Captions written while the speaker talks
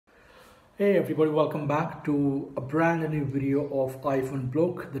Hey everybody, welcome back to a brand new video of iPhone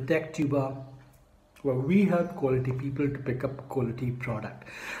Bloke, the tech tuber, where we help quality people to pick up quality product.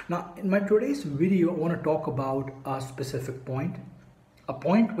 Now, in my today's video, I want to talk about a specific point, a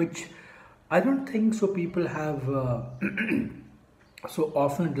point which I don't think so people have so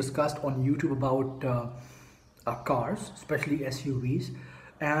often discussed on YouTube about cars, especially SUVs.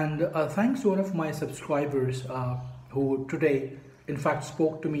 And thanks to one of my subscribers who today in fact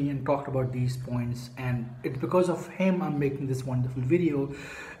spoke to me and talked about these points, and it's because of him I'm making this wonderful video.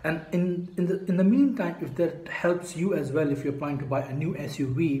 And in the meantime, if that helps you as well, if you're planning to buy a new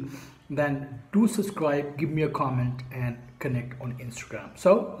SUV, then do subscribe, give me a comment, and connect on Instagram.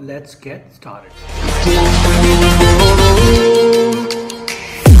 So let's get started.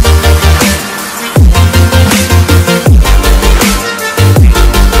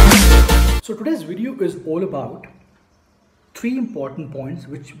 So today's video is all about three important points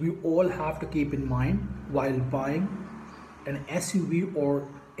which we all have to keep in mind while buying an SUV or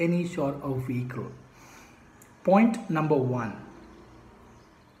any sort of vehicle. Point number one: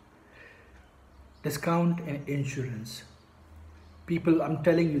 discount and insurance. People, I'm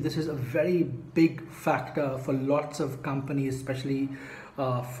telling you, this is a very big factor for lots of companies, especially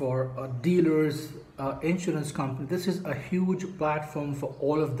for dealers, insurance companies. This is a huge platform for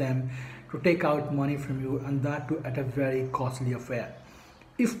all of them to take out money from you, and that too at a very costly affair.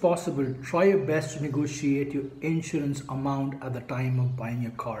 If possible, try your best to negotiate your insurance amount at the time of buying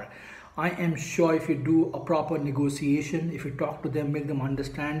a car. I am sure if you do a proper negotiation, if you talk to them, make them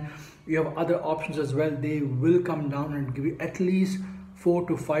understand you have other options as well, they will come down and give you at least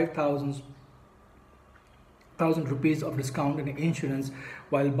 4,000 to 5,000 rupees of discount in insurance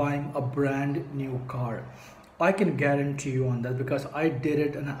while buying a brand new car. I can guarantee you on that because I did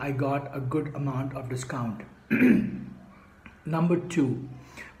it and I got a good amount of discount. Number two,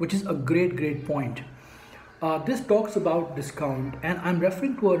 which is a great point. This talks about discount, and I'm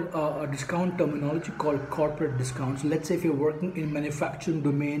referring to a discount terminology called corporate discounts. Let's say if you're working in manufacturing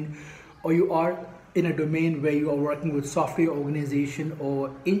domain, or you are in a domain where you are working with software organization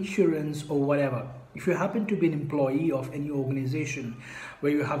or insurance or whatever. If you happen to be an employee of any organization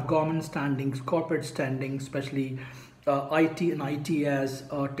where you have government standings, corporate standings, especially IT and ITS,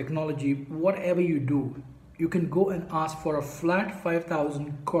 technology, whatever you do, you can go and ask for a flat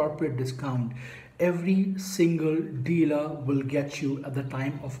 5,000 corporate discount. Every single dealer will get you at the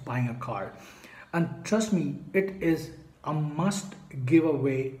time of buying a car. And trust me, it is a must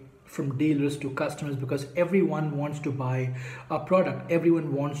giveaway from dealers to customers, because everyone wants to buy a product,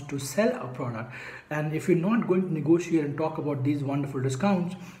 everyone wants to sell a product, and if you're not going to negotiate and talk about these wonderful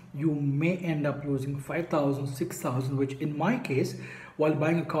discounts, you may end up losing 5,000, 6,000, which in my case, while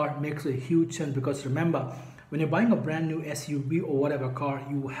buying a car, makes a huge sense. Because remember, when you're buying a brand new SUV or whatever car,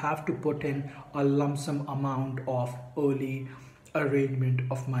 you have to put in a lump sum amount of early arrangement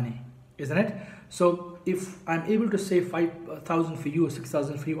of money, isn't it? So if I'm able to save 5,000 for you or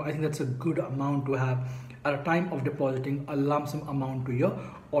 6,000 for you, I think that's a good amount to have at a time of depositing a lump sum amount to your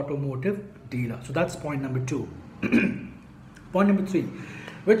automotive dealer. So that's point number two. Point number three,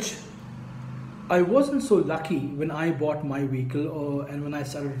 which I wasn't so lucky when I bought my vehicle and when I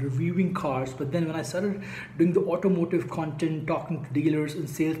started reviewing cars, but then when I started doing the automotive content, talking to dealers and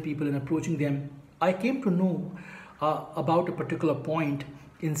salespeople and approaching them, I came to know about a particular point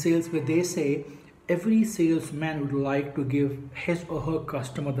in sales where they say every salesman would like to give his or her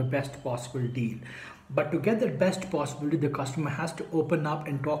customer the best possible deal. But to get the best possibility, the customer has to open up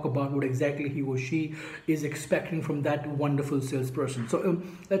and talk about what exactly he or she is expecting from that wonderful salesperson. So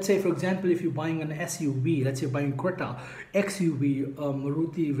let's say, for example, if you're buying an SUV, let's say you're buying Creta, XUV,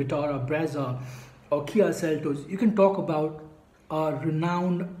 Maruti Vitara, Brezza, or Kia Seltos, you can talk about a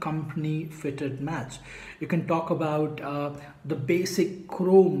renowned company fitted match. You can talk about the basic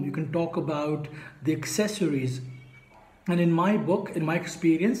chrome. You can talk about the accessories. And in my book, in my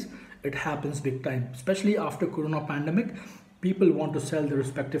experience, it happens big time, especially after Corona pandemic. People want to sell their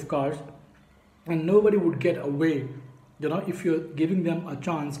respective cars, and nobody would get away, if you're giving them a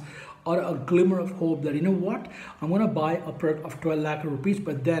chance or a glimmer of hope that, you know what, I'm going to buy a product of 12 lakh rupees,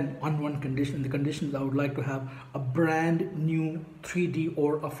 but then on one condition. The condition is I would like to have a brand new 3D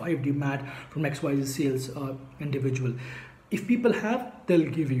or a 5D mat from XYZ sales individual. If people have,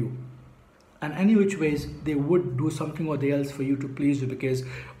 they'll give you. And any which ways, they would do something or else for you to please you, because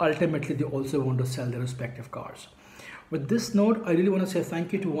ultimately they also want to sell their respective cars. With this note, I really want to say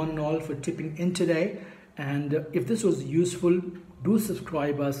thank you to one and all for tipping in today. And if this was useful, do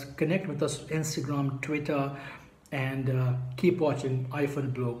subscribe us, connect with us on Instagram, Twitter, and keep watching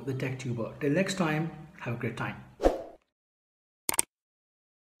iPhone Bloke, the tech tuber. Till next time, have a great time.